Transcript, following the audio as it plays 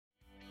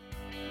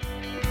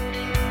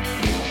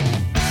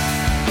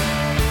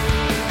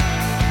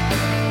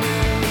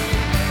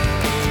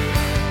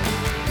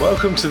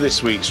Welcome to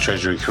this week's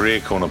Treasury Career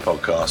Corner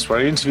podcast, where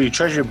I interview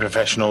Treasury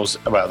professionals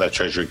about their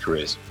Treasury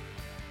careers.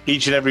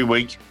 Each and every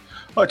week,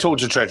 I talk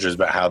to Treasurers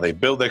about how they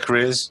built their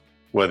careers,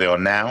 where they are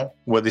now,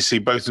 where they see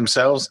both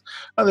themselves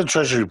and the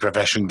Treasury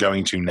profession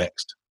going to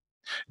next.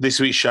 This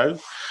week's show,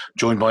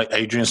 joined by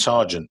Adrian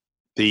Sargent,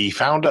 the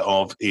founder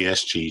of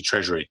ESG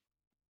Treasury.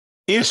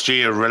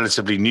 ESG are a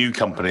relatively new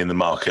company in the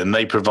market, and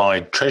they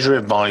provide treasury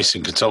advice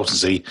and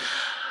consultancy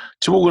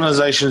to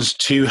organisations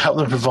to help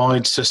them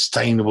provide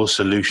sustainable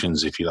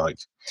solutions, if you like.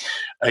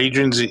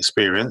 Adrian's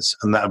experience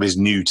and that of his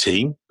new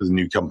team, the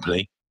new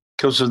company,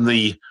 comes from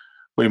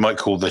what you might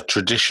call the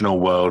traditional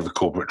world of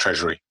corporate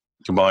treasury,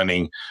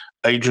 combining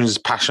Adrian's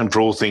passion for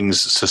all things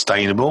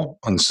sustainable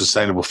and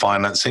sustainable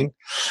financing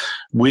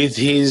with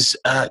his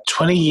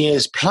 20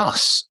 years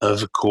plus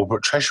of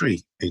corporate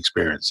treasury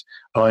experience.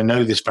 And I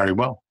know this very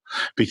well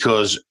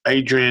because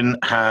Adrian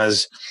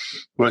has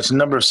worked a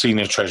number of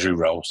senior treasury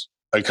roles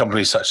at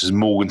companies such as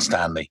Morgan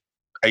Stanley,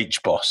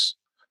 HBOS,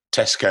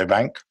 Tesco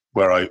Bank,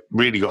 where I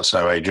really got to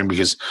know Adrian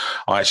because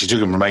I actually took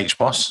him from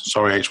HBOS.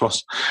 Sorry,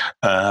 HBOS.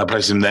 I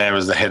placed him there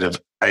as the head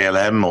of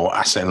ALM, or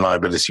Asset and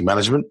Liability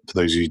Management, for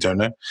those of you who don't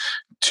know,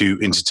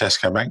 into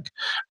Tesco Bank.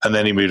 And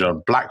then he moved on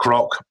to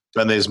BlackRock.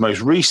 And his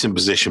most recent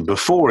position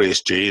before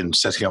ESG and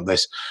setting up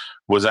this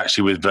was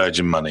actually with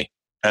Virgin Money.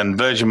 And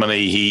Virgin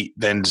Money, he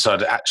then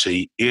decided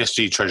actually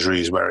ESG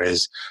Treasury is where it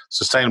is,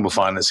 sustainable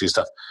financing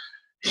stuff.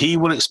 He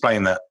will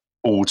explain that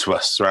all to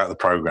us throughout the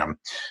program.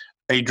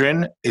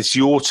 Adrian, it's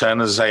your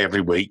turn, as I say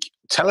every week.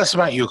 Tell us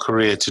about your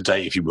career to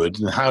date, if you would,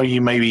 and how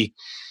you maybe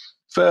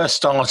first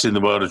started in the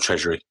world of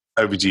Treasury.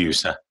 Over to you,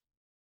 sir.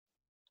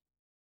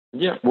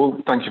 Yeah, well,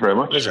 thank you very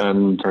much, Pleasure.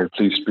 and very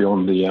pleased to be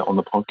on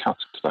the podcast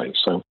today.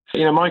 So,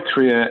 my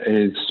career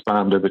is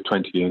spanned over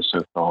 20 years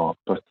so far,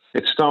 but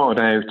it started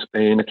out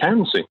in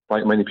accountancy.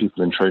 Like many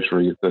people in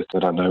Treasury that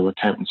I know,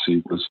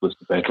 accountancy was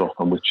the bedrock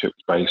on which it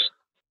was based,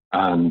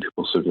 and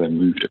also then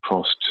moved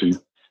across to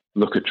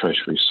look at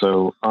Treasury.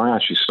 So I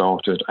actually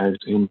started out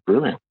in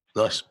brewing.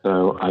 Nice.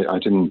 So I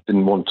didn't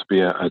want to be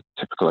a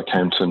typical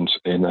accountant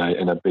in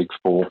a big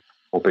four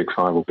or big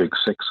five or big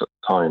six at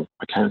the time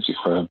accountancy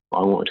firm. I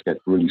wanted to get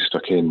really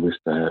stuck in with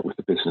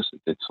the business that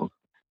did something.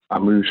 I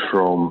moved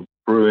from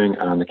brewing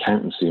and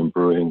accountancy and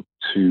brewing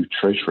to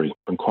Treasury,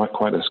 and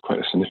quite a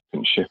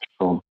significant shift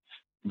from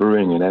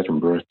brewing in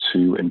Edinburgh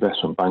to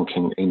investment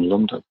banking in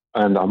London.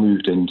 And I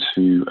moved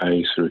into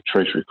a sort of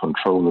treasury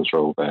controller's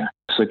role there.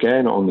 So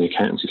again, on the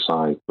accountancy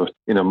side, but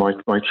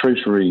my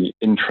treasury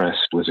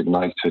interest was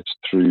ignited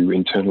through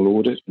internal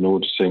audit and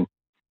auditing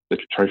the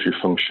treasury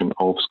function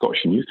of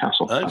Scottish and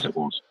Newcastle, as it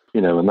was.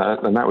 And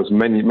that was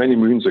many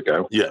moons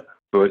ago. Yeah.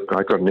 But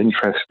I got an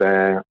interest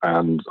there,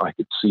 and I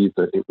could see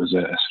that it was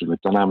a sort of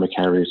a dynamic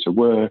area to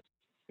work.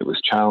 It was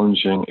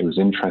challenging. It was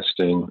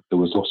interesting. There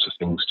was lots of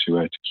things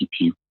to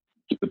keep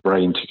the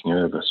brain ticking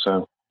over.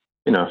 So,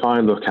 if I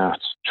look at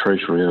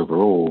Treasury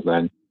overall,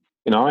 then,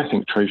 I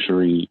think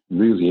Treasury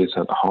really is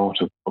at the heart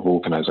of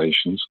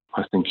organisations.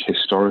 I think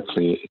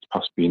historically it's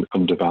perhaps been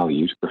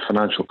undervalued. The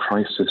financial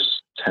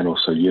crisis 10 or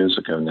so years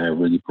ago now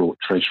really brought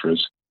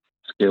Treasurers'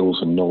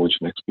 skills and knowledge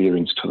and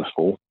experience to the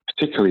fore,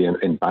 particularly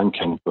in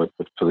banking, but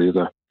for the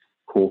other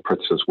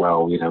corporates as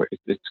well.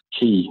 It's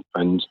key,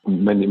 and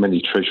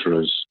many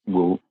Treasurers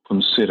will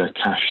consider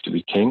cash to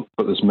be king,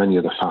 but there's many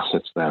other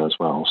facets there as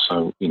well.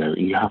 So,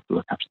 you have to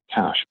look after the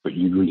cash, but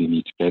you really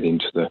need to get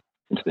into the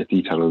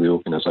detail of the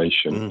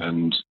organisation.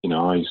 And,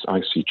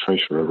 I see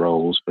Treasurer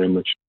roles very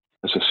much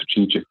as a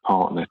strategic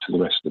partner to the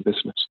rest of the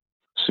business.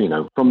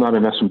 So, from that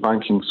investment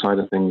banking side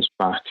of things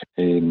back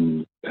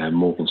in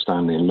Morgan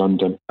Stanley in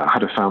London, I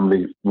had a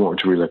family wanting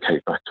to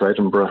relocate back to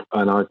Edinburgh,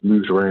 and I'd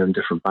moved around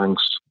different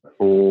banks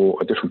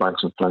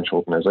and financial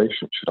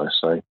organisations, should I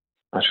say,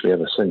 actually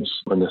ever since.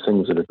 And the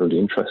things that have really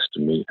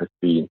interested me have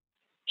been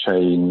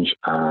change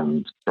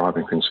and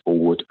driving things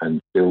forward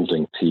and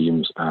building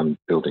teams and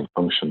building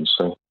functions.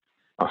 So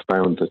I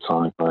found that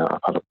I've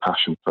had a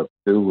passion for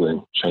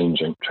building,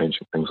 changing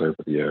things over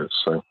the years.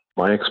 So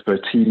my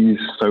expertise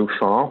so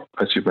far,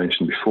 as you've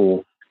mentioned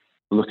before,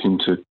 looking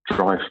to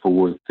drive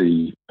forward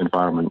the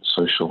environment,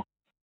 social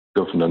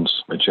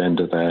governance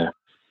agenda there,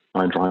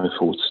 and drive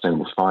forward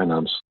sustainable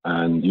finance,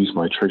 and use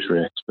my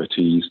treasury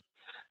expertise,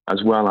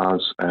 as well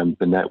as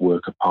the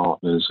network of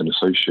partners and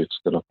associates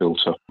that I've built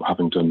up,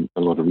 having done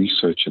a lot of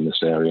research in this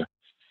area,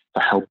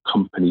 to help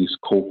companies,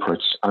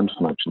 corporates, and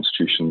financial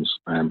institutions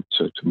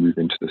to move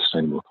into the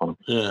sustainable economy.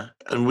 Yeah,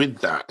 and with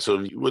that,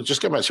 so we'll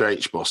just go back to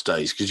HBOS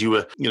days, because you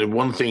were,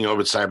 one thing I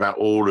would say about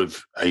all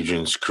of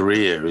Adrian's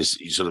career is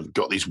you sort of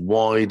got these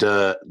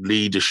wider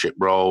leadership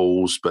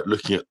roles, but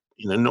looking at,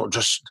 not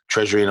just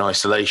treasury in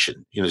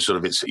isolation.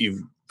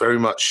 You've very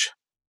much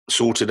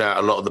sorted out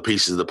a lot of the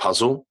pieces of the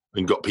puzzle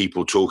and got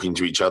people talking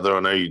to each other. I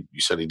know you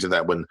said you did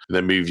that when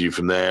they moved you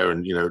from there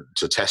and,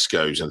 to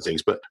Tesco's and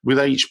things. But with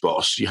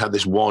HBOS, you had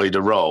this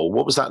wider role.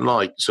 What was that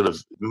like? Sort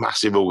of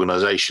massive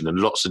organisation and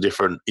lots of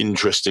different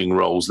interesting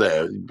roles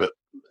there. But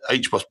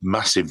HBOS,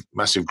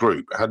 massive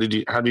group. How did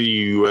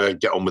you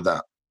get on with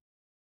that?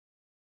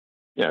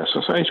 Yeah,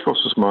 so HBOS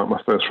was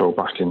my first role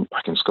back in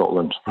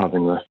Scotland,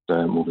 having left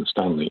Morgan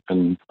Stanley.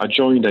 And I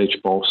joined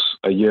HBOS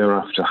a year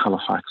after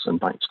Halifax and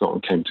Bank of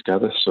Scotland came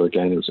together. So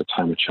again, it was a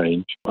time of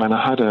change. And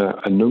I had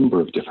a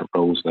number of different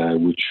roles there,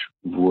 which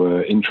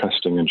were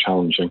interesting and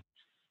challenging.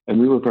 And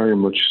we were very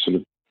much sort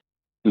of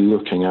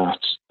looking at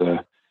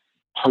the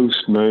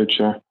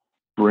post-merger,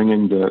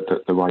 bringing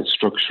the right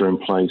structure in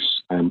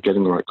place and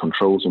getting the right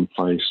controls in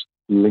place,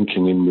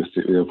 linking in with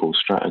the overall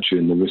strategy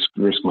and the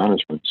risk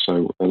management.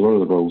 So a lot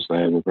of the roles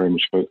there were very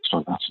much focused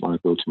on asset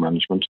liability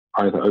management,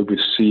 either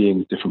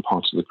overseeing different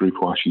parts of the group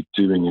or actually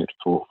doing it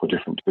for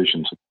different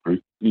divisions of the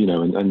group.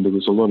 And there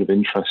was a lot of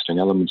interesting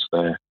elements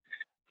there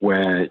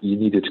where you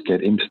needed to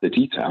get into the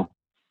detail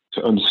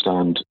to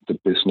understand the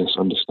business,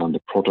 understand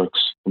the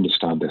products,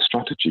 understand their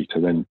strategy, to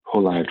then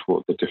pull out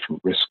what the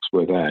different risks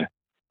were there,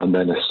 and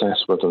then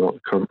assess whether or not the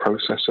current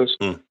processes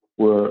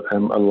were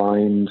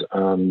aligned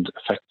and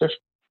effective.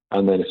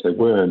 And then if they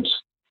weren't,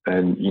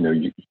 then you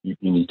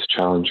need to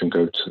challenge and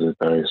go to the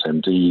various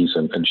MDs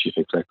and chief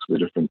execs of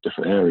the different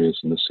areas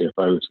and the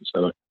CFOs and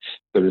say,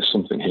 there is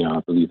something here. I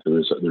believe there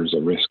is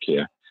a risk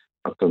here.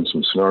 I've done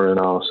some scenario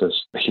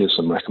analysis. Here's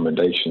some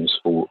recommendations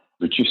for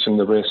reducing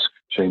the risk,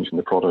 changing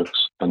the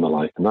products, and the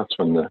like. And that's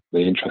when the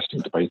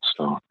interesting debates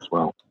start as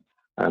well.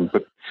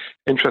 But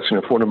interesting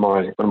enough, one of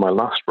my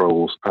last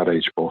roles at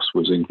HBOS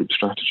was in group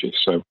strategy.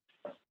 So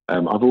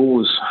I've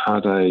always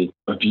had a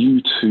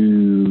view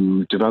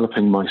to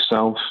developing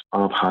myself.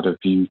 I've had a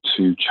view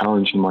to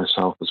challenging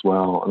myself as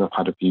well, and I've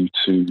had a view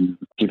to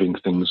giving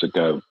things a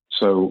go.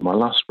 So my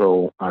last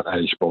role at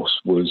HBOS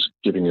was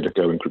giving it a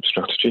go in group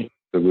strategy.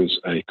 There was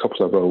a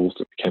couple of roles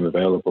that became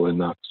available in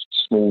that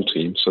small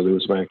team. So there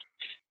was about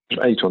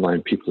 8 or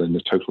 9 people in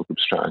the total group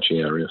strategy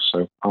area.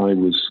 So I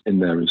was in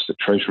there as the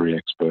treasury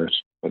expert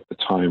at the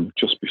time,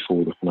 just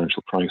before the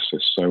financial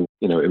crisis. So,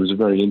 it was a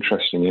very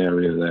interesting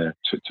area there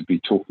to be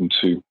talking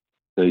to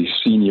the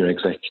senior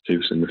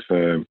executives in the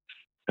firm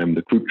and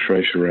the group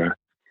treasurer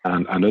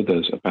and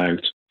others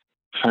about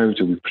how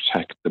do we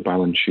protect the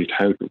balance sheet,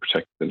 how do we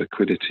protect the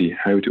liquidity,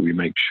 how do we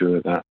make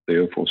sure that the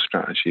overall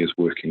strategy is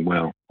working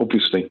well.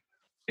 Obviously,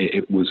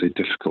 it was a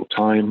difficult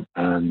time,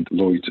 and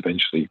Lloyds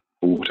eventually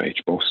bought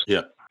HBOS.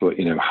 Yeah. But,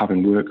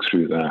 having worked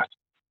through that,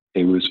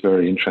 it was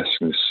very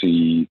interesting to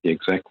see the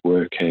exec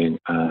working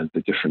and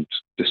the different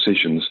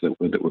decisions that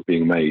were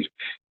being made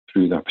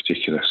through that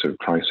particular sort of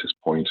crisis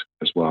point,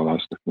 as well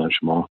as the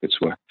financial markets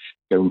were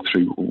going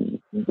through,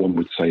 one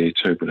would say, a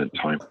turbulent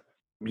time.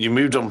 You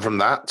moved on from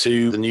that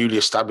to the newly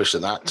established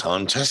at that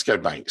time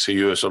Tesco Bank. So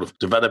you were sort of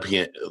developing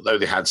it, though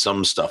they had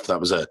some stuff. That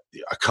was a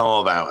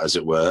carve out, as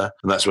it were.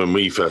 And that's when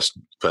we first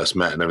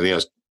met and everything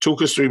else.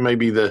 Talk us through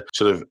maybe the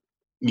sort of,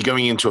 you're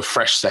going into a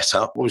fresh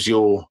setup. What was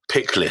your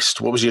pick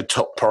list? What was your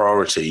top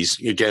priorities?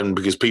 Again,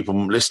 because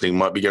people listening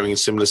might be going in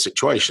similar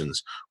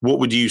situations. What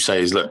would you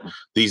say is, look,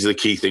 these are the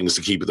key things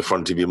to keep at the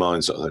front of your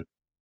mind, sort of thing?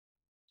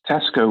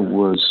 Tesco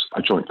was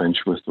a joint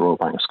venture with the Royal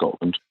Bank of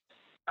Scotland.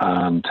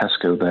 And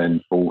Tesco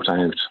then bought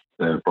out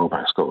the Royal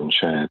Bank of Scotland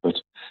share.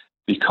 But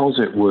because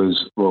it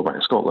was Royal Bank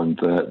of Scotland,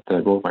 the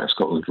Royal Bank of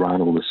Scotland ran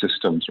all the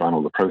systems, ran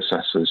all the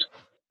processes.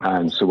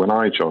 And so when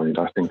I joined,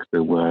 I think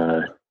there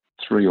were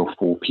 3 or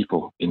 4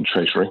 people in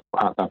Treasury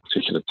at that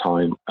particular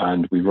time.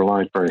 And we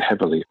relied very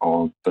heavily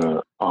on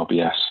the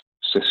RBS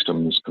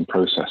systems and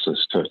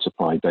processes to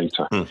supply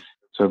data.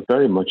 So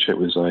very much it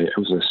was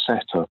a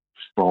setup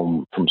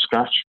from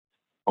scratch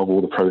of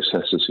all the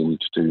processes you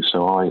need to do.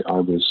 So I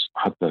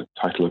had the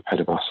title of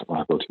Head of Asset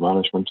Liability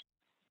Management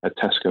at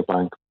Tesco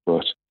Bank,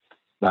 but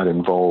that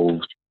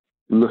involved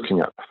looking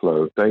at the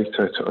flow of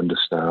data to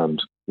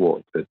understand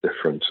what the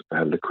different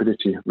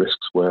liquidity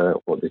risks were,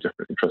 what the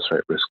different interest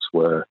rate risks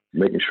were,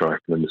 making sure I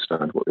can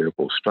understand what the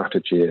overall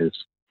strategy is,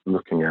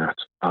 looking at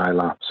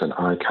ILAPs and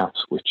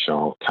ICAPs, which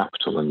are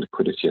capital and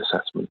liquidity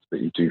assessments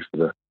that you do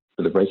for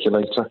the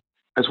regulator,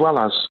 as well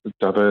as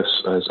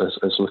diverse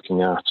as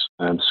looking at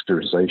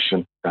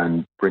securitization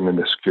and bringing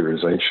the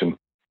securitization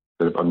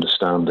sort of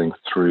understanding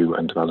through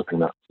and developing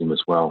that team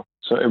as well.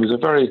 So it was a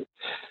very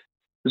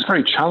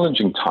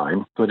challenging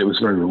time, but it was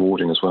very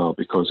rewarding as well,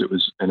 because it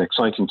was an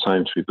exciting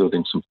time to be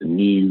building something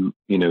new.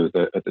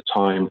 At the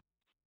time,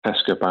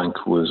 Tesco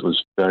Bank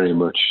was very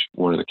much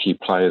one of the key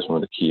players, one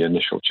of the key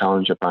initial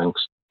challenger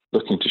banks,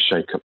 looking to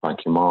shake up the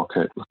banking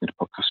market, looking to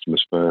put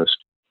customers first,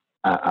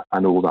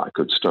 and all that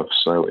good stuff.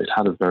 So it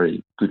had a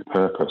very good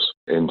purpose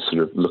in sort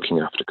of looking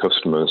after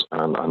customers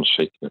and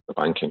shaking up the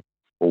banking,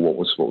 or what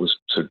was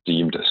sort of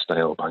deemed a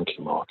stale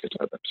banking market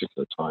at that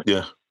particular time.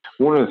 Yeah.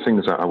 One of the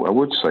things that I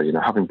would say,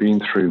 having been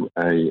through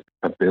a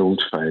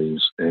build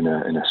phase in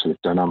a sort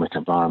of dynamic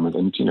environment,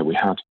 and we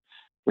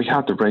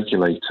had the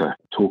regulator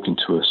talking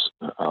to us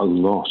a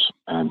lot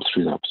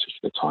through that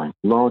particular time,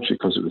 largely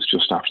because it was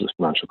just after the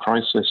financial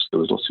crisis. There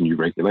was lots of new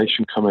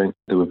regulation coming.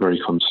 They were very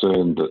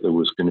concerned that there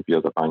was going to be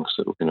other banks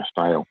that were going to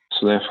fail.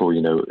 So therefore,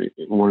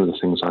 one of the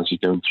things as you're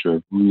going through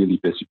a really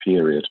busy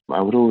period,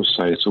 I would always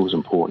say it's always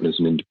important as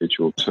an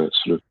individual to sort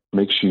of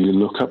make sure you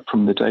look up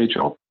from the day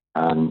job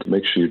and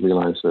make sure you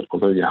realise that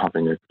although you're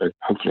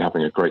hopefully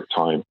having a great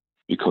time,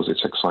 because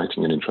it's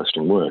exciting and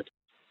interesting work,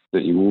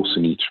 that you also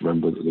need to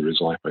remember that there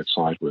is life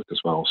outside work as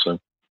well. So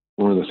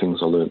one of the things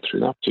I learned through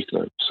that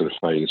particular sort of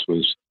phase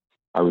was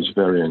I was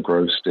very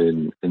engrossed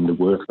in the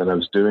work that I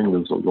was doing. There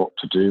was a lot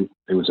to do.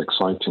 It was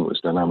exciting. It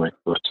was dynamic.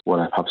 But what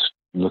I perhaps,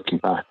 looking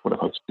back, what I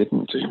perhaps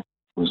didn't do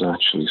was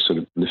actually sort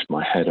of lift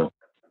my head up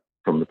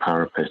from the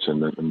parapet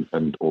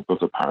and or above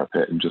the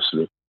parapet and just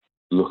sort of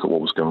look at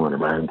what was going on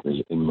around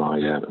me in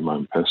my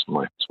own personal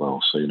life as well.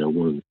 So,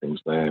 one of the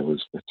things there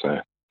was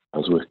that I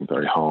was working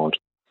very hard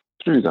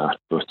through that,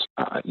 but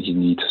you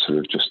need to sort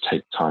of just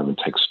take time and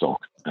take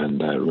stock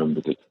and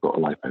remember that you've got a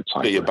life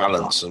outside. Get your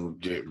balance and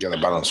get the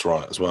balance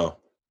right as well.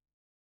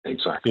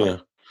 Exactly. Yeah.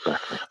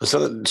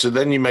 Exactly. So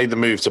then you made the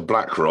move to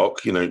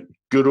BlackRock.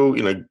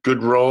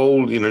 Good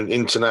role.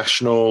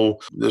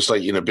 International. Looks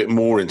like a bit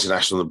more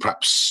international than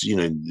perhaps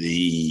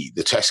the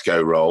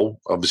Tesco role.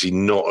 Obviously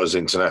not as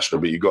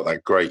international, but you've got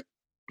that great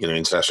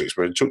international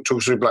experience. Talk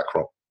us through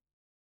BlackRock.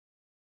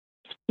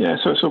 Yeah,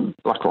 so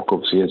BlackRock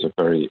obviously is a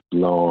very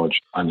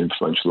large and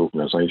influential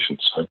organisation.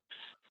 So,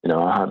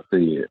 I had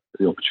the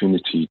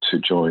opportunity to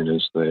join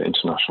as the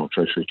international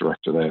treasury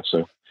director there.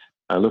 So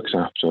I looked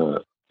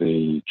after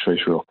the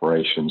treasury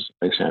operations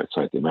basically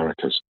outside the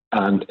Americas.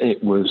 And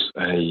it was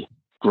a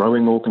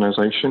growing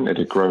organisation. It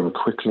had grown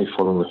quickly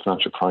following the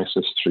financial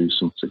crisis through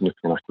some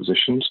significant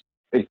acquisitions.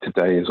 It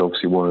today is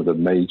obviously one of the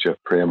major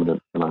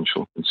preeminent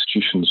financial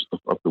institutions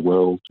of the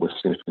world with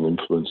significant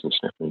influence and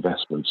significant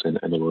investments in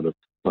a lot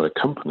of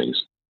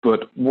companies.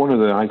 But one of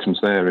the items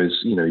there is,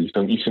 you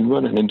can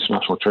run an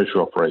international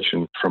treasury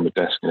operation from a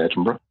desk in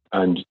Edinburgh.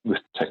 And with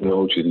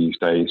technology these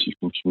days, you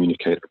can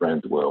communicate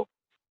around the world.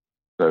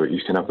 So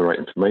you can have the right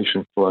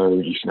information flow,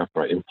 you can have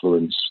the right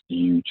influence.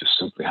 You just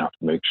simply have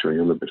to make sure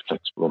you're a little bit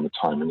flexible on the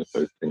timing of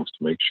those things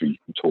to make sure you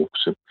can talk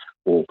to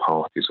all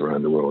parties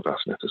around the world as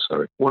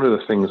necessary. One of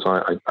the things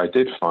I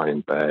did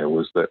find there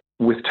was that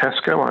with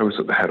Tesco, I was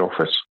at the head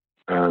office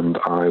and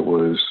I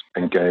was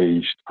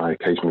engaged. I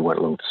occasionally went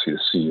along to see the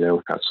CEO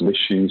if I had some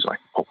issues. I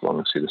could pop along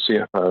and see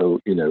the CFO,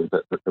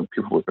 that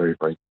people were very,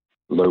 very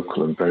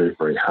local and very,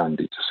 very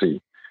handy to see.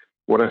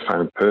 What I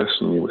found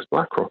personally with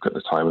BlackRock at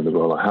the time and the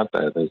role I had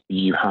there, that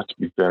you had to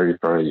be very,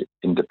 very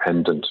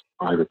independent.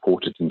 I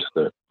reported into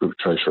the group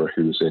treasurer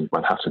who was in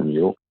Manhattan, New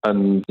York,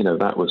 and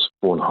that was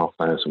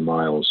 4,500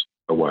 miles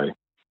away.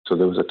 So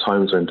there was a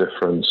time zone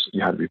difference.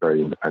 You had to be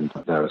very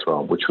independent there as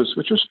well, which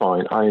was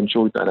fine. I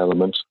enjoyed that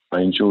element. I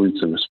enjoyed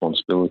the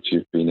responsibility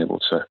of being able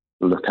to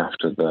look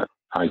after the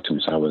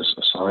items I was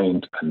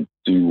assigned and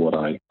do what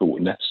I thought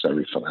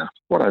necessary for that.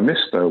 What I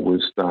missed, though,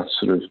 was that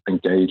sort of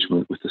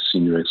engagement with the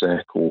senior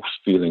exec or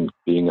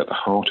being at the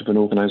heart of an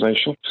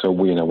organisation. So,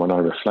 when I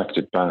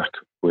reflected back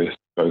with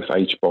both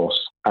HBOS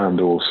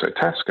and also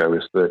Tesco,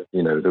 is that,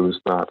 there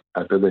was that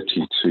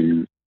ability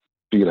to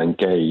feel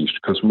engaged,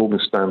 because Morgan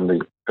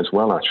Stanley as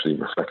well, actually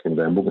reflecting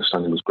there, Morgan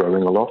Stanley was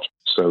growing a lot.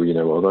 So,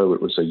 although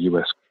it was a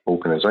US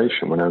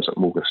organisation, when I was at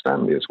Morgan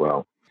Stanley as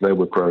well, they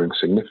were growing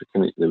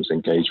significantly. There was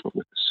engagement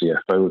with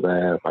the CFO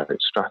there about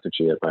its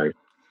strategy, about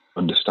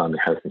understanding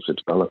how things were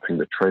developing.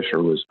 The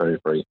treasurer was very,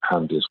 very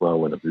handy as well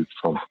when it moved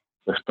from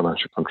the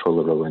financial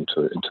controller role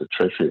into the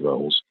treasury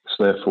roles.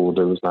 So therefore,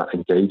 there was that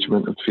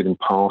engagement and feeling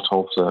part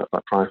of that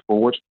drive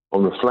forward.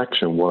 On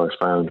reflection, what I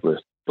found with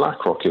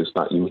BlackRock is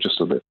that you were just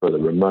a bit further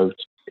remote.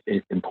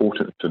 It's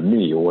important for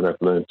me, or what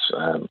I've learned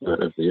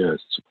over the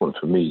years, it's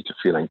important for me to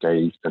feel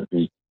engaged and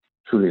be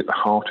truly at the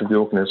heart of the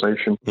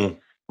organisation,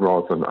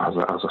 rather than as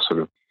a sort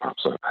of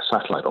perhaps a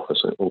satellite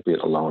office, albeit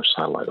a large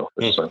satellite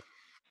office. So.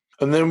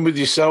 And then with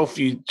yourself,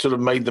 you sort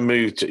of made the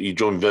move you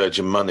joined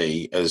Virgin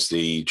Money as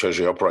the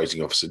Treasury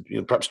Operating Officer.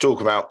 Perhaps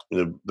talk about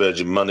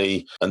Virgin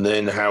Money and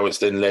then how it's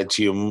then led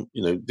to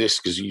this,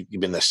 because you've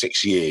been there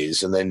 6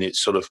 years, and then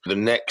it's sort of the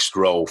next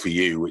role for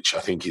you, which I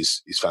think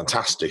is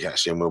fantastic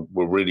actually, and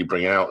we'll really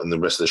bring out in the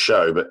rest of the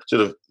show. But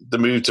sort of the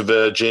move to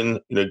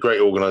Virgin,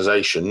 great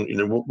organisation.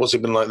 What's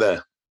it been like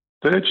there?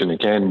 Virgin,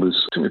 again,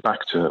 took me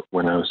back to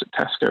when I was at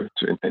Tesco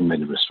in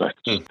many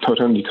respects, not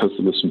only because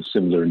there were some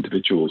similar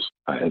individuals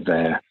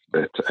there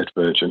at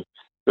Virgin.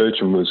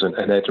 Virgin was an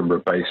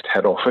Edinburgh-based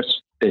head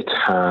office. It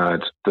had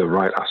the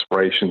right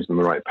aspirations and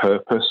the right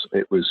purpose.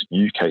 It was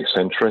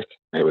UK-centric.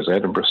 It was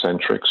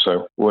Edinburgh-centric.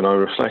 So when I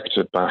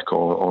reflected back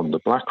on the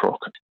BlackRock,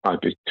 I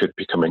could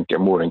become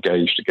more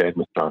engaged again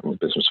with driving the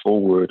business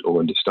forward or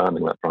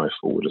understanding that drive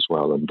forward as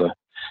well. And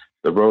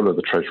the role of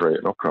the Treasury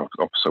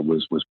Officer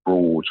was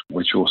broad,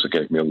 which also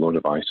gave me a lot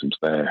of items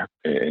there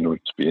in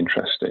order to be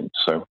interesting.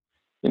 So,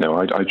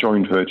 I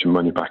joined Virgin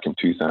Money back in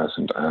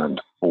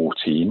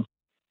 2014,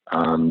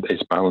 and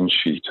its balance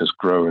sheet has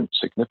grown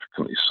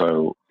significantly.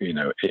 So,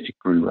 it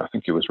grew, I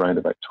think it was around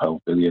about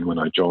 12 billion when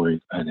I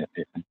joined, and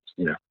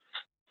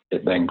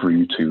it then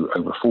grew to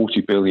over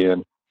 40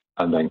 billion.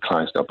 And then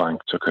Clydesdale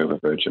Bank took over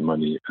Virgin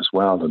Money as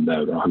well, and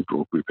now the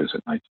overall group is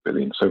at 90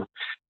 billion. So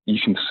you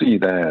can see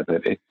there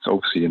that it's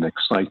obviously an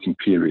exciting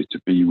period to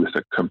be with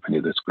a company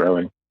that's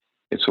growing.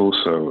 It's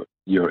also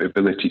your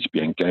ability to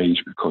be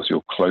engaged because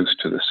you're close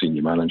to the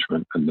senior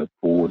management and the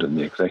board and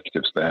the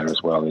executives there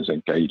as well is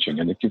engaging,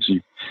 and it gives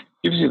you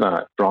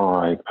that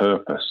drive,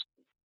 purpose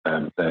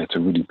there to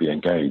really be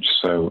engaged.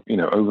 So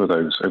over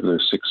those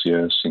 6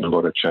 years, seen a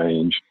lot of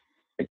change.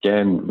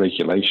 Again,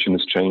 regulation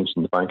has changed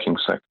in the banking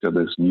sector.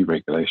 There's new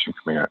regulation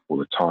coming out all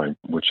the time,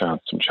 which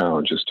adds some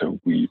challenges to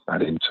weave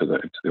that into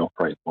the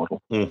operating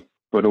model.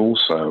 But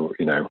also,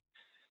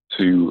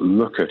 to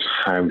look at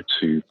how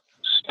to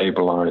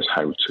stabilize,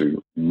 how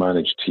to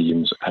manage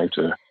teams, how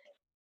to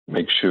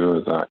make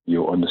sure that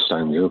you're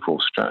understanding the overall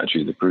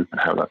strategy of the group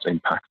and how that's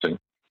impacting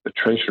the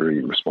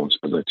treasury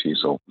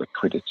responsibilities of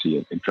liquidity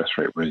and interest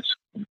rate risk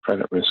and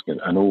credit risk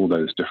and all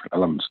those different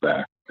elements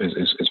there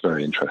is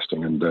very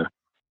interesting. And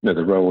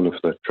the role of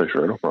the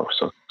treasury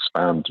officer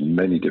spanned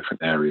many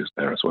different areas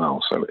there as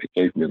well. So it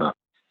gave me that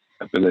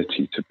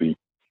ability to be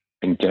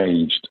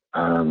engaged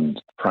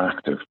and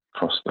proactive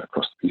across the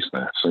piece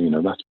there. So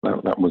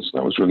that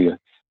was really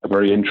a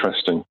very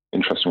interesting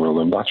role.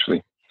 And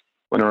actually,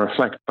 when I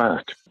reflect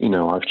back,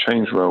 I've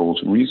changed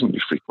roles reasonably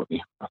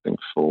frequently. I think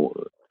for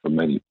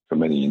many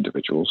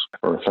individuals, if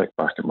I reflect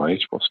back at my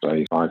HBOS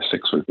days, 5,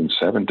 6, or even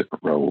 7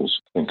 different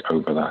roles. I think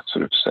over that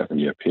sort of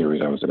 7-year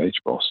period I was at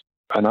HBOS,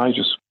 and I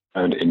just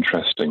found it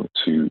interesting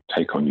to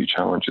take on new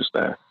challenges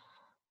there.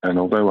 And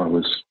although I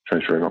was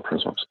Treasury and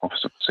Operations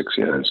Officer for 6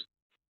 years,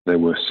 there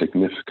were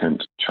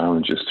significant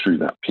challenges through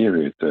that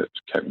period that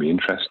kept me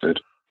interested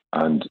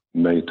and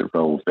made the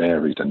role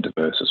varied and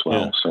diverse as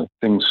well. Yeah. So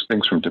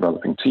things from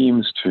developing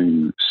teams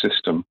to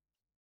system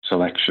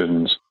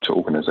selections to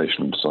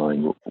organizational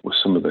design were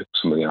some of the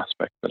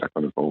aspects that I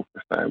got involved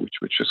with there, which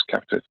just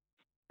kept it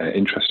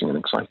interesting and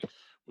exciting.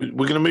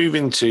 We're going to move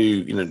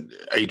into,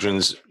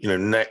 Adrian's,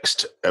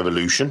 next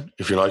evolution,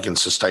 if you like, in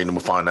sustainable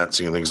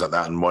financing and things like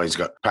that, and why he's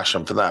got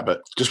passion for that.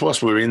 But just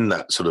whilst we're in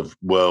that sort of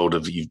world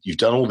of you've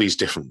done all these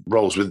different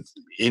roles with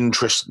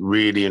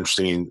really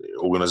interesting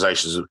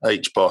organisations,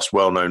 HBOS,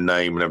 well-known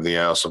name and everything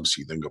else.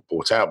 Obviously, then got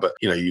bought out, but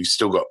you've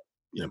still got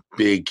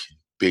big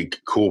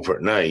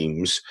corporate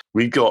names.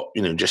 We've got,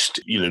 just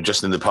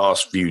in the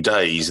past few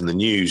days in the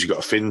news, you've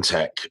got a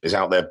fintech is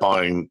out there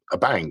buying a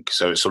bank.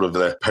 So it's sort of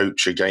the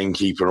poacher,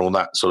 gamekeeper, all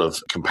that sort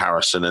of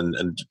comparison.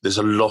 And there's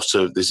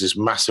this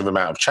massive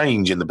amount of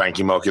change in the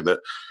banking market that,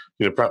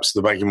 perhaps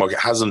the banking market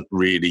hasn't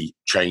really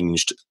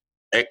changed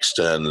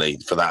externally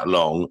for that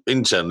long.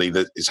 Internally,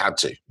 that it's had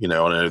to. I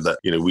know that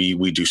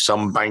we do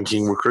some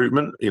banking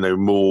recruitment,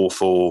 more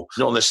for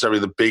not necessarily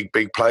the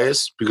big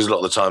players, because a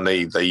lot of the time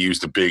they use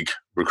the big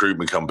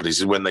recruitment companies.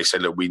 And when they say,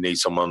 look, we need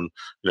someone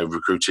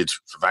recruited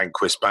for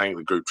Vanquis Bank,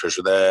 the group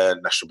treasurer there,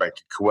 National Bank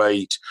of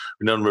Kuwait,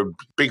 a number of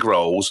big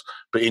roles,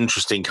 but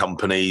interesting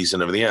companies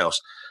and everything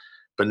else.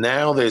 But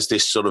now there's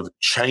this sort of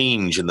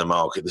change in the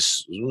market.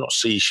 This not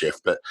sea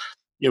shift, but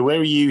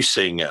where are you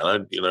seeing it?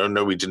 I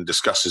know we didn't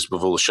discuss this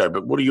before the show,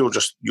 but what are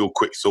your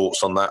quick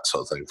thoughts on that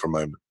sort of thing for a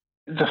moment?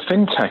 The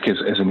fintech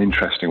is an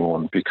interesting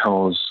one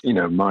because,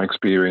 my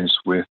experience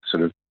with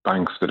sort of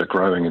banks that are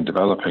growing and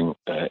developing,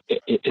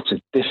 it's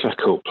a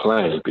difficult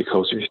play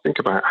because if you think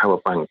about how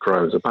a bank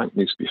grows, a bank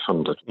needs to be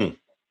funded.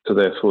 So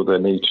therefore, they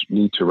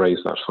need to raise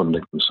that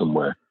funding from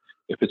somewhere.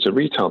 If it's a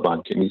retail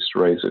bank, it needs to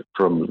raise it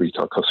from the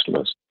retail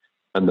customers.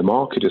 And the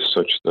market is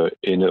such that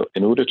in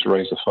order to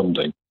raise the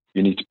funding,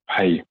 you need to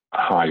pay a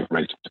high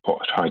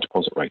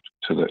deposit rate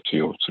to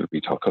your sort of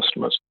retail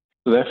customers.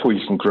 So therefore,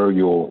 you can grow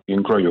your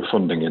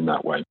funding in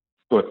that way.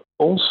 But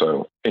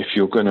also, if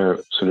you're going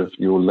to sort of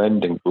your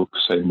lending book,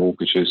 say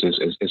mortgages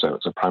is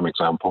a prime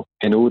example.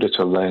 In order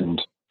to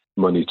lend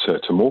money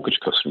to mortgage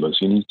customers,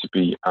 you need to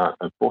be at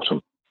the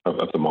bottom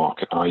of the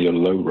market, i.e. a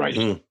low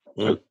rate,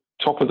 so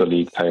top of the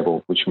league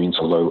table, which means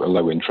a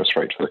low interest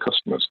rate for the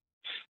customers.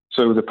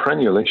 So the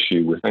perennial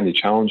issue with any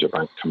challenger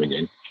bank coming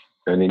in,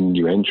 and any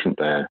new entrant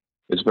there,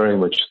 is very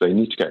much they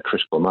need to get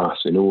critical mass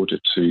in order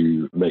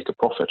to make a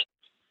profit.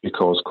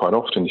 Because quite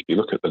often, if you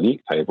look at the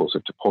league tables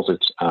of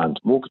deposits and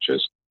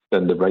mortgages,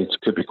 then the rates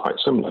could be quite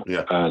similar.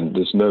 Yeah. And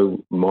there's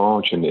no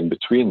margin in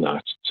between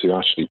that to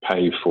actually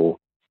pay for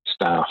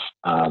staff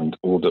and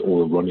all the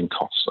running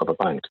costs of a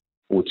bank.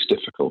 Or it's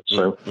difficult.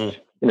 So,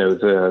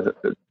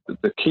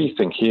 the key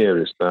thing here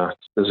is that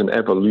there's an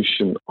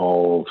evolution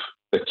of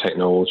the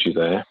technology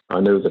there.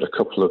 I know that a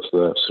couple of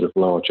the sort of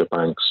larger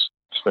banks,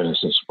 for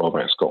instance, Royal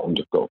Bank of Scotland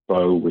have got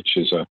Bow, which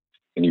is a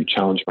new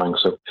challenge bank.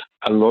 So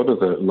a lot of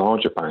the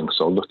larger banks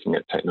are looking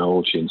at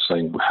technology and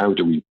saying, well, how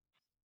do we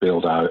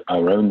build our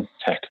own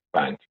tech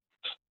bank?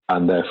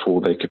 And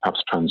therefore they could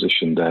perhaps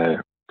transition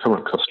their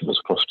current customers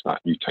across to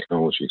that new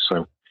technology.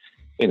 So,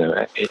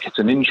 it's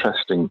an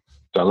interesting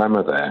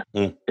dilemma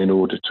there in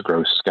order to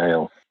grow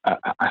scale.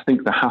 I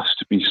think there has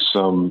to be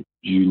some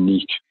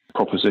unique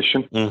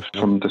proposition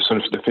from the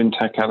sort of the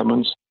fintech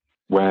elements,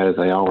 where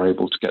they are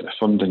able to get the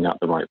funding at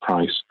the right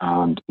price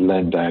and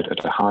lend out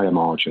at a higher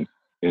margin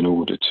in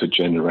order to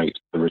generate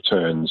the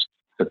returns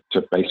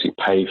to basically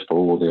pay for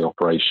all the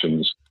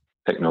operations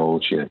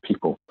technology and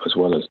people, as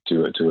well as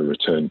do a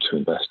return to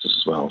investors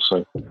as well.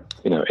 So,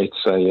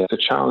 it's a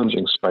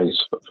challenging space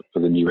for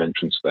the new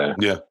entrants there.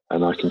 Yeah.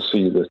 And I can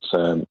see that,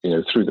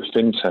 through the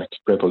fintech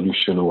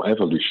revolution or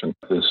evolution,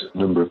 there's a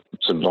number of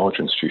sort of large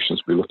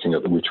institutions will be looking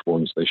at which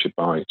ones they should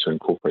buy to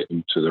incorporate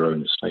into their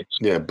own estates.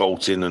 Yeah,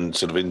 bolt in and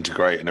sort of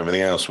integrate and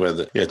everything else,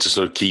 to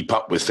sort of keep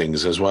up with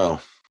things as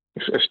well.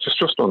 It's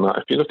just on that.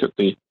 If you look at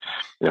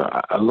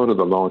a lot of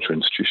the larger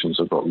institutions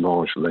have got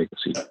large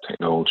legacy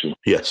technology.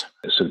 Yes.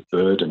 It's a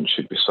burden,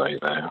 should we say,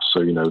 there.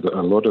 So,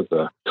 a lot of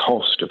the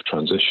cost of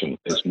transition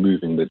is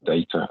moving the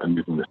data and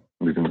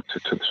moving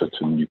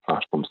to new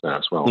platforms there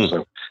as well.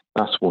 So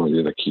that's one of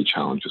the other key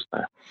challenges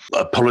there.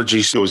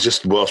 Apologies, it was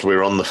just whilst we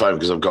were on the phone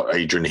because I've got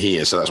Adrian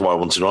here, so that's why I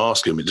wanted to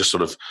ask him. It just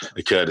sort of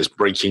occurred as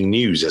breaking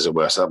news, as it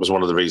were. So that was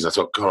one of the reasons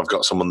I thought, God, I've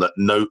got someone that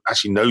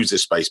actually knows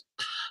this space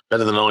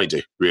better than I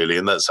do, really.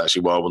 And that's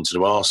actually why I wanted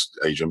to ask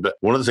Adrian. But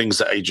one of the things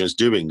that Adrian's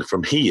doing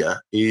from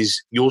here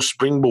is you're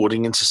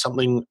springboarding into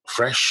something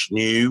fresh,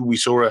 new. We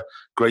saw a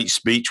great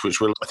speech,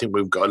 which I think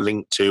we've got a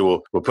link to,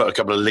 or we'll put a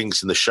couple of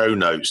links in the show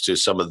notes to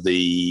some of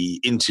the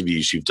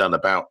interviews you've done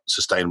about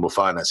sustainable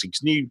financing.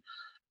 Can you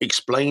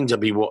explain to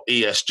me what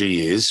ESG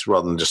is,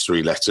 rather than just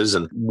three letters,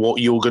 and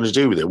what you're going to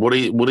do with it?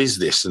 What is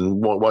this,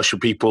 and why should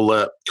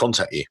people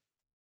contact you?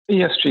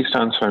 ESG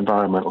stands for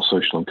environmental,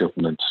 social, and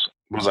governance.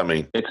 What does that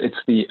mean? It's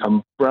the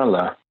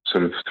umbrella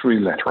sort of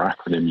three-letter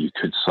acronym, you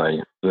could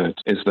say, that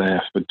is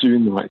there for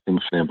doing the right thing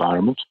for the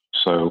environment.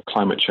 So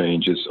climate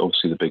change is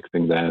obviously the big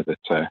thing there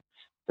that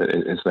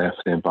is there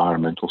for the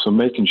environment. Also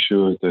making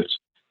sure that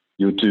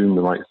you're doing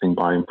the right thing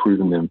by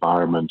improving the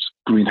environment,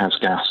 greenhouse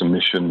gas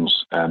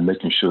emissions,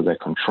 making sure they're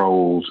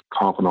controlled,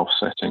 carbon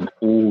offsetting,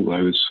 all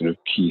those sort of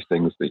key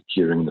things that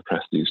you're hearing in the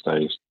press these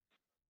days.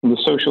 On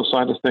the social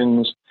side of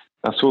things,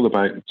 that's all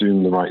about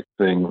doing the right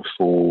thing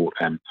for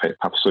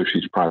perhaps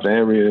socially deprived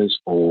areas,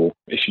 or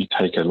if you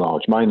take a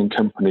large mining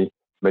company,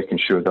 making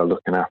sure they're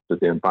looking after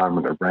the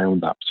environment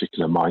around that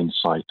particular mine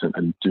site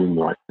and doing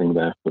the right thing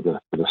there for the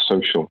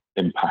social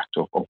impact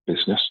of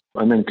business.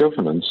 And then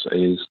governance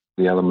is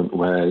the element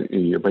where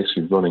you're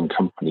basically running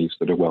companies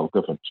that are well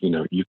governed.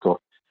 You've got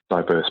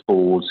diverse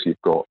boards,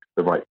 you've got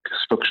the right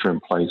structure in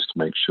place to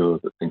make sure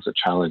that things are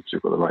challenged,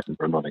 you've got the right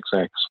number of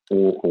non-execs,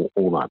 all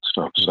that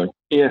stuff. So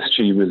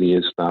ESG really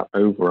is that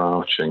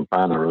overarching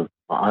banner of,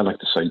 I like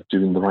to say,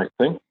 doing the right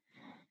thing.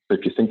 So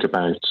if you think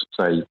about,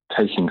 say,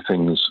 taking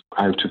things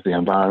out of the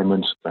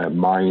environment,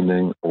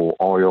 mining or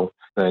oil,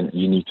 then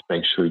you need to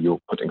make sure you're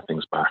putting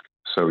things back.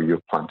 So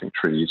you're planting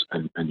trees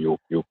and you're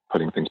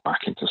putting things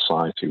back into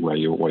society where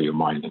you're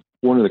mining.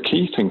 One of the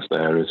key things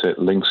there is it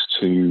links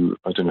to,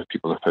 I don't know if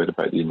people have heard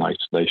about the United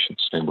Nations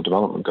Sustainable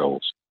Development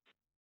Goals.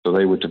 So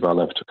they were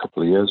developed a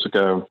couple of years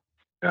ago,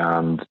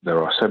 and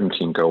there are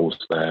 17 goals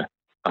there.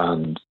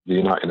 And the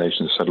United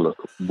Nations said, look,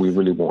 we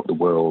really want the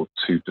world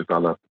to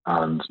develop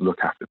and look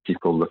after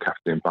people, look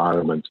after the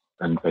environment,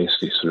 and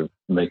basically sort of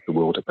make the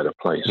world a better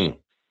place.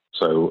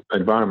 So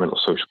environmental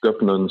social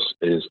governance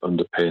is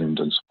underpinned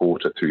and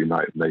supported through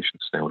United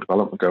Nations Sustainable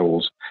Development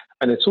Goals.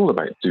 And it's all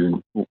about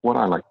doing, what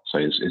I like to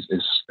say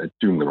is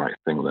doing the right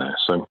thing there.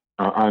 So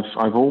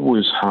I've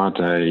always had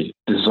a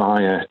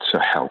desire to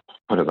help,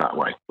 put it that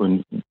way.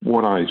 And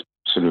what I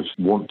sort of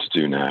want to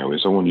do now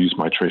is I want to use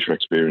my treasury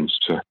experience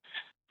to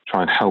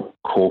try and help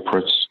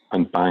corporates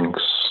and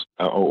banks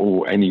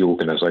or any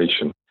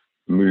organization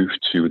move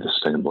to the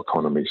sustainable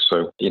economy.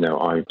 So,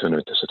 I've done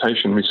a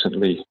dissertation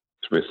recently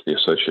with the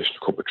Association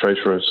of Corporate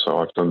Treasurers. So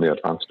I've done the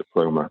Advanced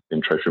Diploma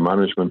in Treasury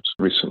Management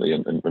recently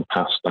and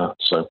passed that.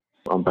 So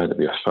I'm about to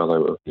be a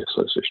fellow of the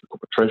Association of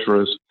Corporate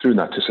Treasurers. Through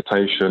that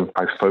dissertation,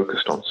 I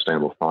focused on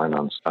sustainable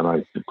finance, and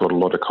I've got a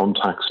lot of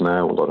contacts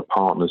now, a lot of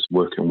partners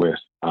working with,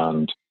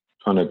 and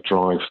trying to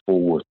drive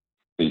forward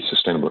the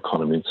sustainable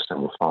economy and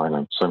sustainable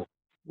finance. So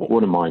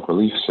one of my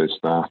beliefs is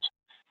that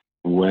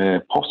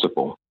where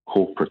possible,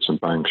 corporates and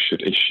banks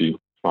should issue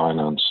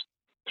finance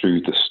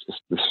through the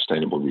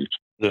sustainable route.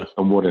 Yeah.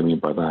 And what I mean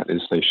by that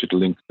is they should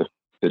link the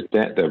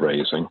debt they're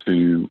raising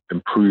to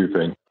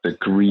improving the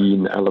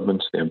green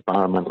elements, the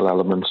environmental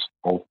elements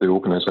of the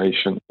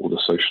organization, or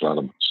the social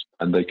elements.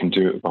 And they can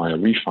do it via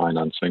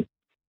refinancing,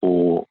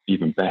 or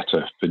even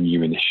better, for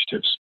new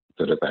initiatives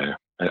that are there,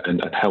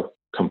 and help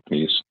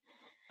companies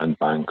and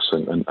banks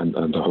and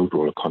the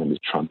overall economy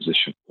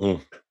transition to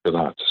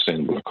that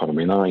sustainable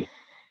economy.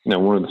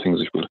 And one of the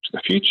things, if we look to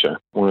the future,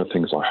 one of the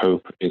things I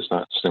hope is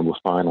that sustainable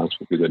finance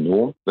will be the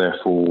norm.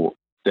 Therefore,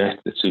 debt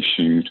that's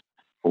issued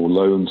or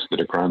loans that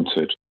are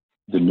granted,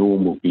 the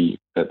norm will be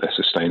that they're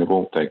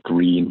sustainable, they're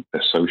green,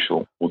 they're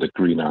social, or they're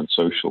green and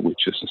social,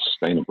 which is a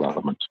sustainable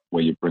element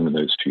where you're bringing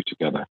those two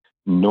together.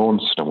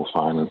 Non-sustainable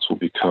finance will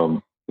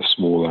become the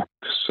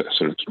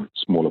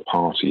smaller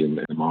party in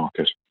the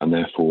market, and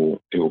therefore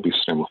it will be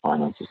sustainable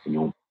finance as the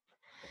norm.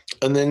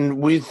 And then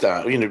with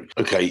that,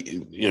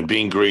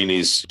 being green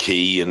is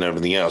key and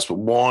everything else, but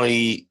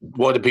why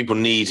do people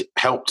need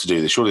help to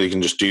do this? Surely they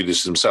can just do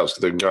this themselves.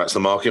 They can go out to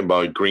the market and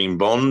buy a green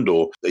bond,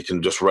 or they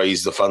can just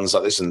raise the funds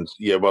like this and,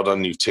 well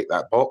done, you've ticked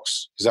that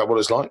box. Is that what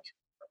it's like?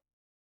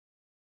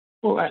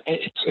 Well,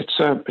 it's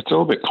a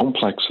little bit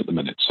complex at the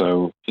minute.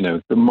 So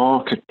the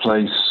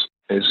marketplace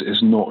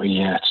is not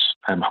yet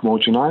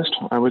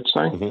homogenized, I would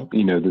say.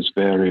 Mm-hmm. There's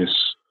various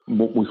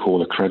what we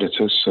call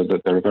accreditors, so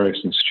that there are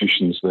various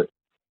institutions that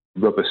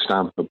rubber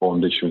stamp a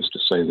bond issuance to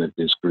say that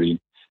it is green.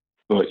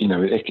 But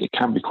it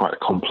can be quite a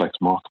complex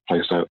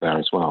marketplace out there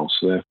as well.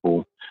 So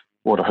therefore,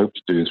 what I hope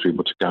to do is be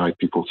able to guide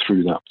people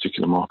through that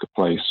particular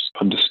marketplace,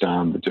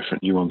 understand the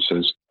different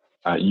nuances,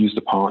 use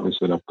the partners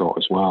that I've got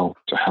as well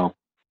to help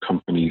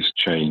companies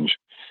change.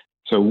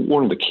 So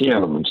one of the key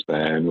elements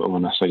there, and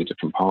when I say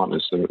different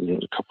partners, there are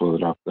a couple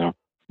that I'm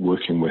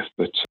working with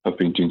that have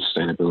been doing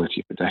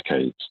sustainability for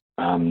decades.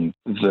 And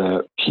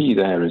the key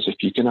there is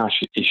if you can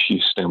actually issue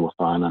sustainable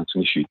finance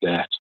and issue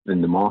debt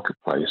in the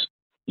marketplace,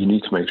 you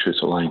need to make sure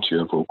it's aligned to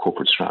your overall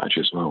corporate strategy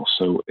as well.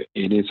 So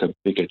it is a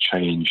bigger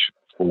change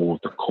for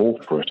the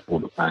corporate or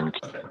the bank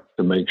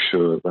to make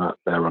sure that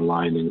they're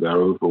aligning their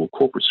overall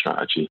corporate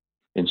strategy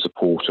in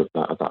support of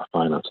that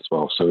finance as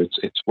well. So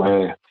it's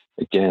where,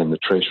 again, the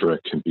treasurer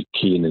can be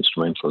key and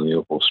instrumental in the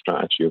overall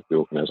strategy of the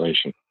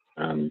organisation.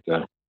 And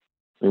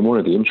one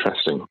of the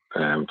interesting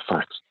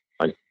facts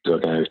I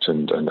dug out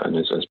and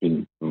has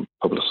been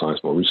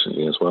publicised more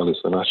recently as well is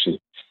that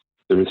actually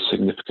there is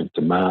significant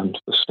demand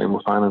for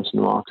sustainable finance in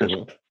the market.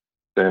 Mm-hmm.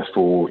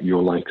 Therefore,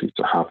 you're likely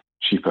to have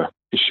cheaper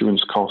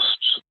issuance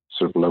costs,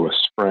 sort of lower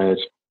spread,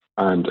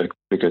 and a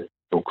bigger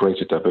or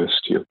greater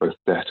diversity of both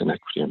debt and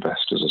equity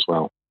investors as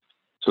well.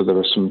 So there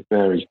are some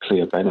very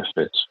clear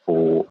benefits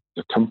for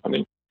the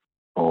company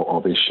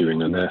of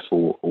issuing, and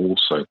therefore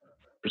also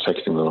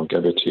protecting the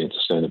longevity and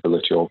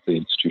sustainability of the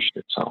institution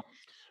itself.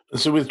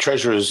 So with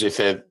treasurers, if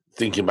they're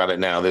thinking about it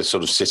now, they're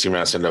sort of sitting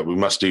around saying, look, we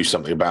must do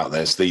something about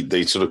this.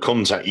 They sort of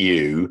contact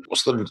you.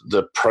 What's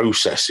the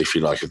process, if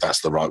you like, if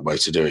that's the right way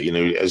to do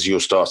it? As you're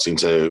starting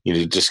to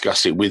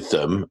discuss it with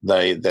them,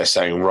 they're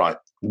saying, right,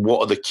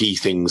 what are the key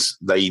things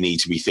they need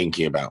to be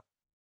thinking about?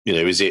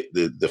 Is it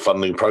the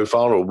funding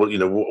profile,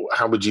 or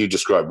how would you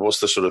describe it?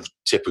 What's the sort of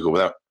typical,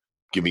 without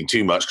giving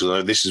too much, because I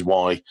know this is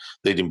why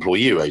they'd employ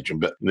you, Adrian,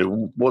 but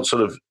what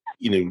sort of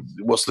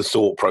what's the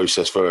thought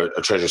process for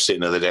a treasurer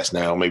sitting at the desk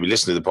now, maybe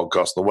listening to the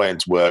podcast on the way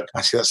into work?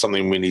 Actually, that's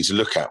something we need to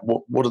look at.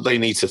 What do they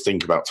need to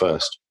think about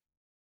first?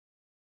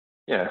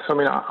 Yeah, so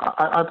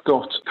I've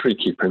got three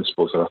key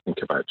principles that I think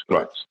about.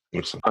 Right.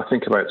 Excellent. I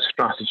think about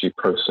strategy,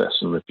 process,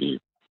 and review.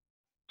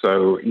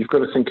 So you've got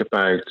to think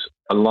about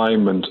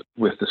alignment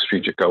with the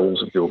strategic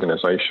goals of the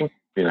organisation.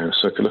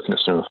 So if you're looking at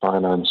sustainable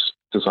finance,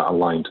 does that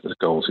align to the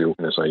goals of the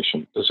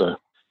organisation? There's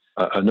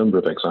a number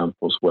of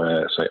examples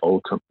where, say, oil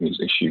companies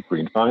issue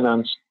green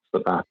finance,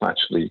 but that's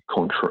actually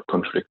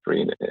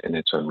contradictory in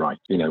its own right.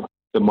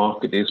 The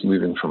market is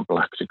moving from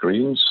black to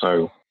green,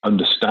 so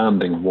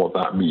understanding what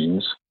that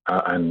means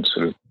and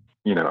sort of,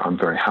 I'm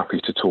very happy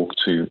to talk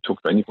to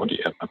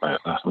anybody about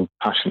that. I'm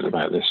passionate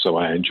about this, so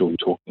I enjoy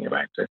talking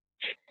about it.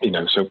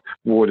 So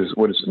what does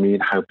it mean?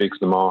 How big's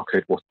the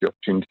market? What's the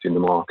opportunity in the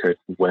market?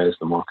 Where's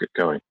the market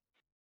going?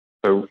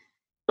 So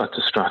that's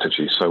a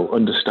strategy. So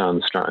understand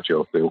the strategy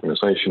of the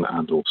organisation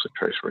and also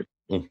treasury.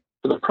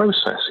 For the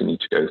process you need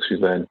to go through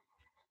then,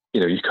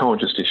 you can't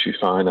just issue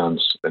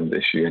finance and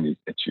issue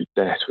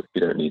debt if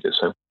you don't need it.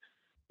 So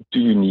do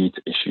you need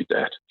to issue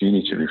debt? Do you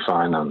need to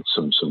refinance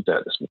some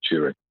debt that's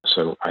maturing?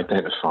 So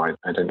identify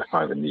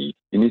the need.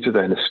 You need to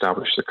then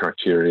establish the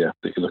criteria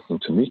that you're looking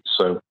to meet.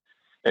 So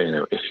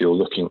if you're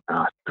looking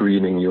at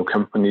greening your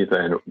company,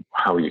 then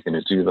how are you going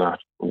to do that?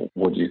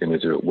 What are you going to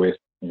do it with?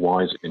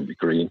 Why is it going to be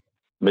green?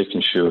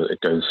 Making sure that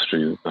it goes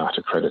through that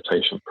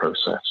accreditation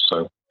process.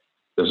 So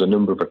there's a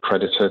number of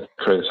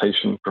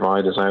accreditation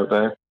providers out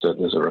there. So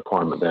there's a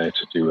requirement there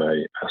to do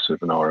a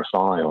sort of an RFI,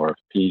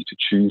 RFP, to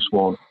choose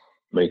one,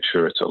 make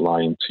sure it's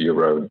aligned to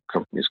your own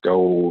company's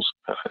goals,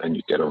 and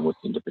you get on with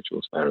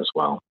individuals there as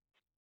well.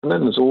 And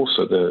then there's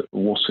also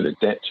what sort of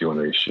debt do you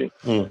want to issue?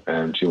 Do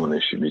you want to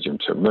issue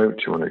medium-term note?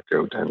 Do you want to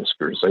go down the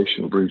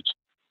securitization route?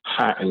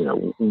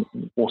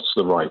 What's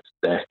the right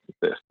debt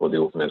for the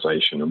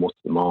organisation, and what's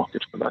the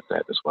market for that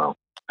debt as well?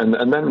 And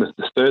then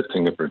the third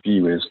thing of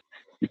review is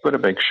you've got to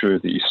make sure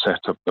that you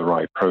set up the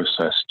right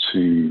process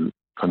to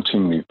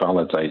continually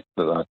validate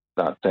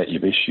that debt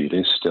you've issued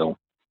is still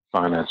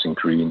financing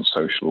green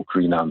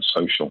and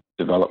social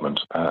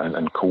development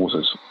and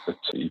causes that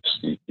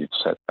you've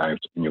set out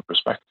in your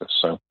prospectus.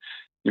 So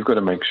you've got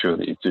to make sure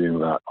that you're doing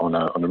that on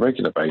a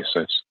regular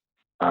basis,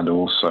 and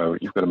also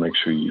you've got to make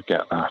sure you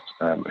get that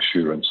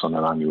assurance on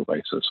an annual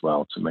basis as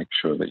well to make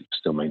sure that you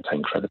still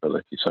maintain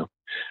credibility. So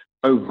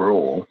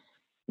overall,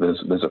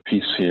 there's a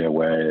piece here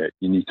where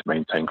you need to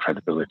maintain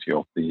credibility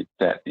of the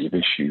debt that you've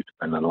issued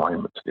and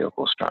alignment to the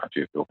overall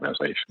strategy of the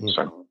organisation.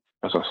 So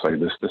as I say,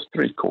 there's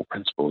three core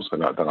principles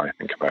that I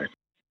think about: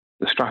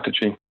 the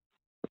strategy,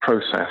 the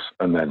process,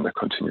 and then the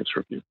continuous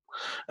review.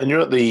 And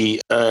you're at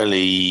the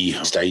early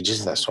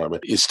stages, that's right,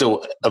 but it's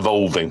still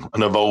an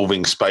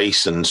evolving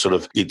space, and sort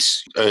of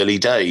it's early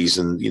days.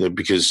 And,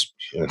 because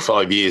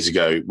 5 years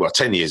ago,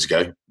 10 years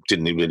ago,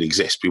 didn't really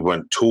exist. People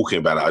weren't talking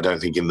about it, I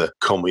don't think, in the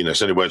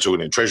certainly weren't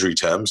talking in treasury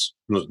terms,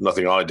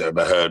 nothing I'd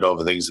ever heard of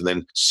and things, and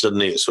then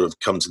suddenly it sort of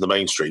come to the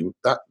mainstream.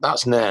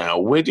 That's now.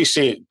 Where do you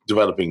see it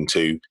developing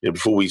to,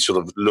 before we sort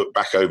of look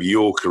back over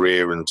your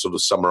career and sort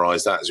of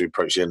summarise that as we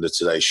approach the end of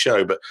today's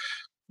show? But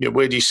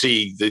where do you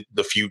see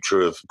the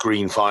future of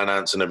green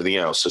finance and everything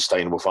else,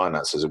 sustainable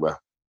finance, as it were?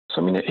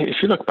 So, I mean,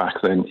 if you look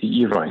back then,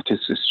 you're right.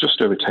 It's just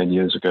over 10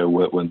 years ago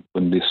when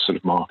this sort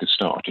of market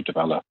started to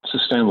develop.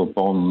 Sustainable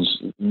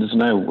bonds, there's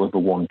now over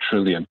 1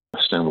 trillion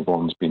sustainable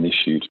bonds being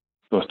issued.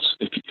 But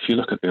if you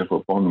look at the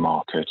overall bond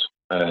market,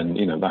 and,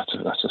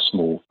 that's a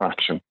small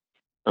fraction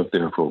of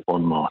the overall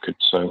bond market.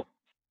 So,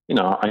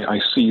 I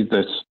see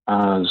that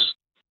as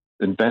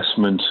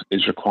investment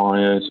is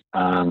required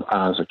and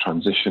as a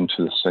transition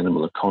to the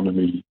sustainable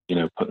economy,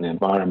 putting the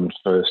environment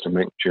first and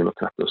making sure you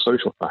look after the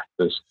social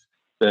factors,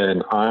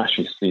 then I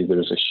actually see there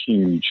is a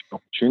huge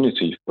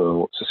opportunity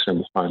for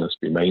sustainable finance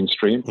to be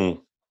mainstream.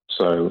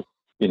 So,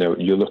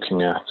 you're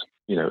looking at,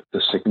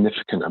 the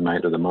significant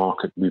amount of the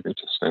market moving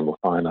to sustainable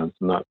finance,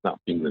 and that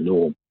being the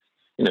norm.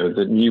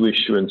 The new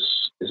issuance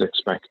is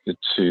expected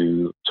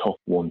to top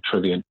 $1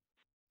 trillion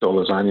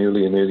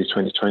annually in the early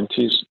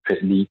 2020s.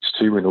 It needs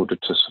to, in order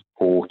to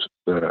support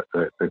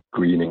the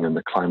greening and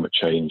the climate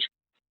change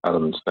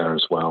elements there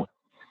as well.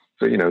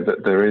 So,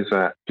 there is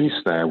a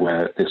piece there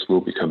where this will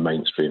become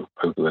mainstream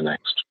over the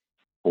next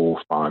 4,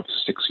 5,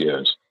 6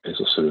 years,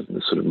 is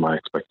sort of my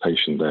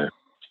expectation there.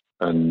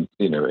 And,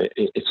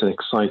 it's an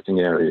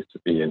exciting area to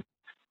be in.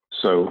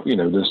 So,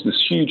 there's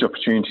this huge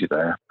opportunity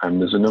there, and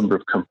there's a number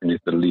of companies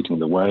that are leading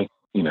the way.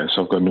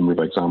 So I've got a number of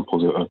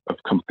examples of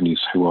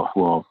companies who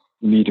are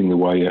leading the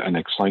way and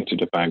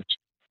excited about,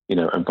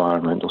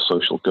 environmental,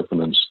 social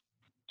governance,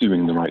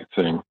 doing the right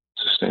thing,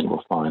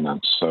 sustainable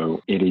finance.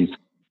 So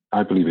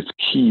I believe it's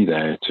key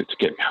there to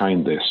get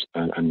behind this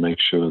and make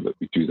sure that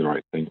we do the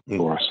right thing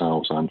for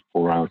ourselves and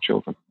for our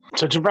children.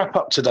 So to wrap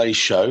up today's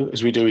show,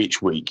 as we do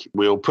each week,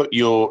 we'll put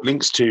your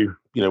links to,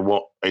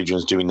 what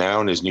Adrian's doing now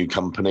and his new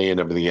company and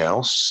everything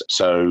else.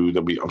 So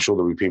I'm sure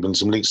there'll be people and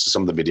some links to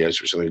some of the videos,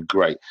 which are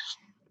great.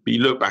 But you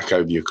look back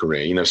over your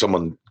career,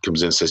 someone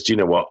comes in and says, do you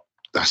know what?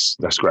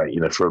 That's great.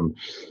 From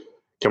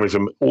coming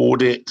from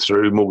audit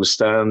through Morgan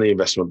Stanley,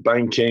 investment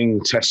banking,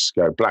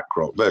 Tesco,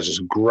 BlackRock, there's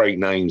just great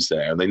names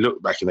there. And they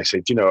look back and they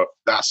say,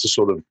 that's the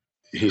sort of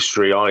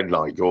history I'd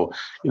like. Or,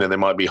 they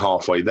might be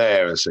halfway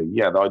there and say,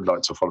 yeah, I'd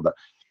like to follow that.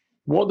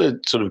 What are the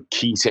sort of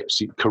key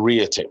tips,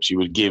 career tips you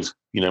would give,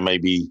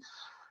 maybe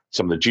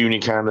some of the junior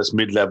candidates,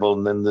 mid-level,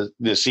 and then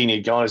the senior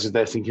guys as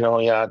they're thinking, oh,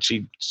 yeah,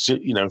 actually,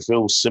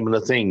 feel similar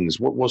things.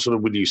 What sort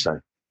of would you say?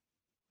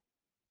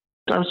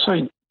 I would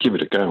say give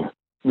it a go,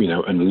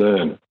 and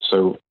learn.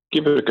 So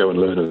give it a go and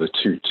learn are the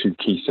two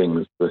key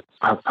things that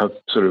have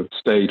sort of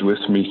stayed with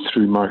me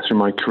through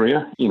my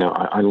career.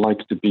 I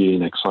like to be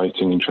in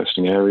exciting,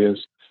 interesting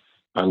areas.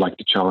 I like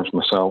to challenge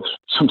myself.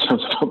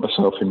 Sometimes I put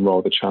myself in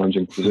rather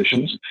challenging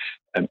positions,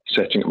 and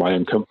setting up my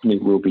own company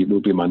will be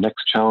my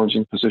next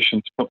challenging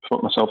position to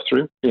put myself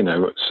through.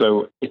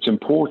 So it's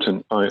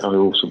important. I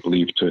also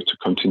believe to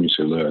continue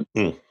to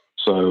learn.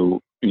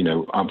 So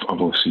I've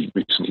obviously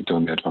recently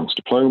done the advanced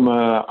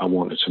diploma. I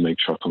wanted to make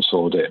sure I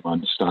consolidated my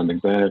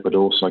understanding there, but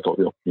also I got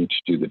the opportunity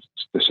to do the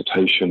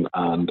dissertation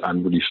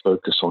and really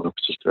focus on a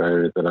particular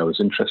area that I was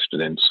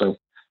interested in. So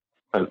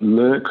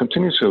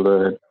continue to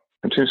learn,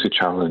 continue to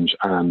challenge,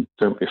 and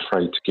don't be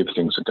afraid to give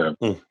things a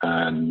go.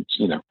 And,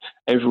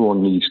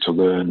 everyone needs to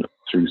learn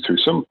through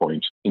some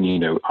point.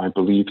 And, I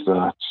believe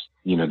that,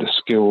 the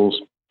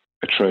skills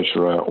a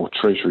treasurer or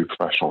treasury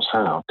professionals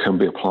have can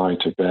be applied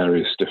to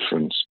various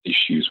different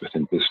issues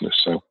within business.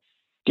 So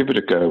give it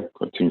a go,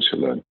 continue to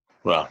learn.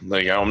 Well, there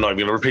you go. I'm not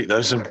going to repeat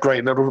those. A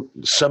great little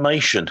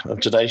summation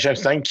of today's show.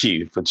 Thank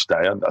you for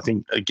today. I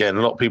think, again,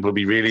 a lot of people will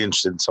be really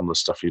interested in some of the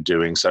stuff you're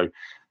doing. So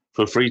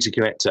feel free to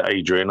connect to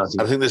Adrian. I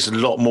think there's a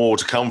lot more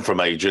to come from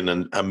Adrian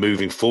and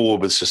moving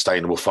forward with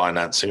sustainable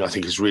financing. I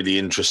think it's really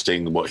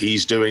interesting what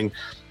he's doing.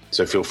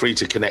 So feel free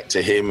to connect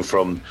to him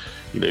from,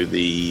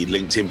 the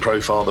LinkedIn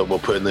profile that we'll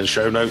put in the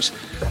show notes.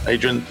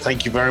 Adrian,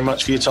 thank you very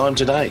much for your time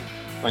today.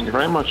 Thank you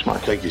very much,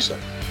 Mike. Thank you, sir.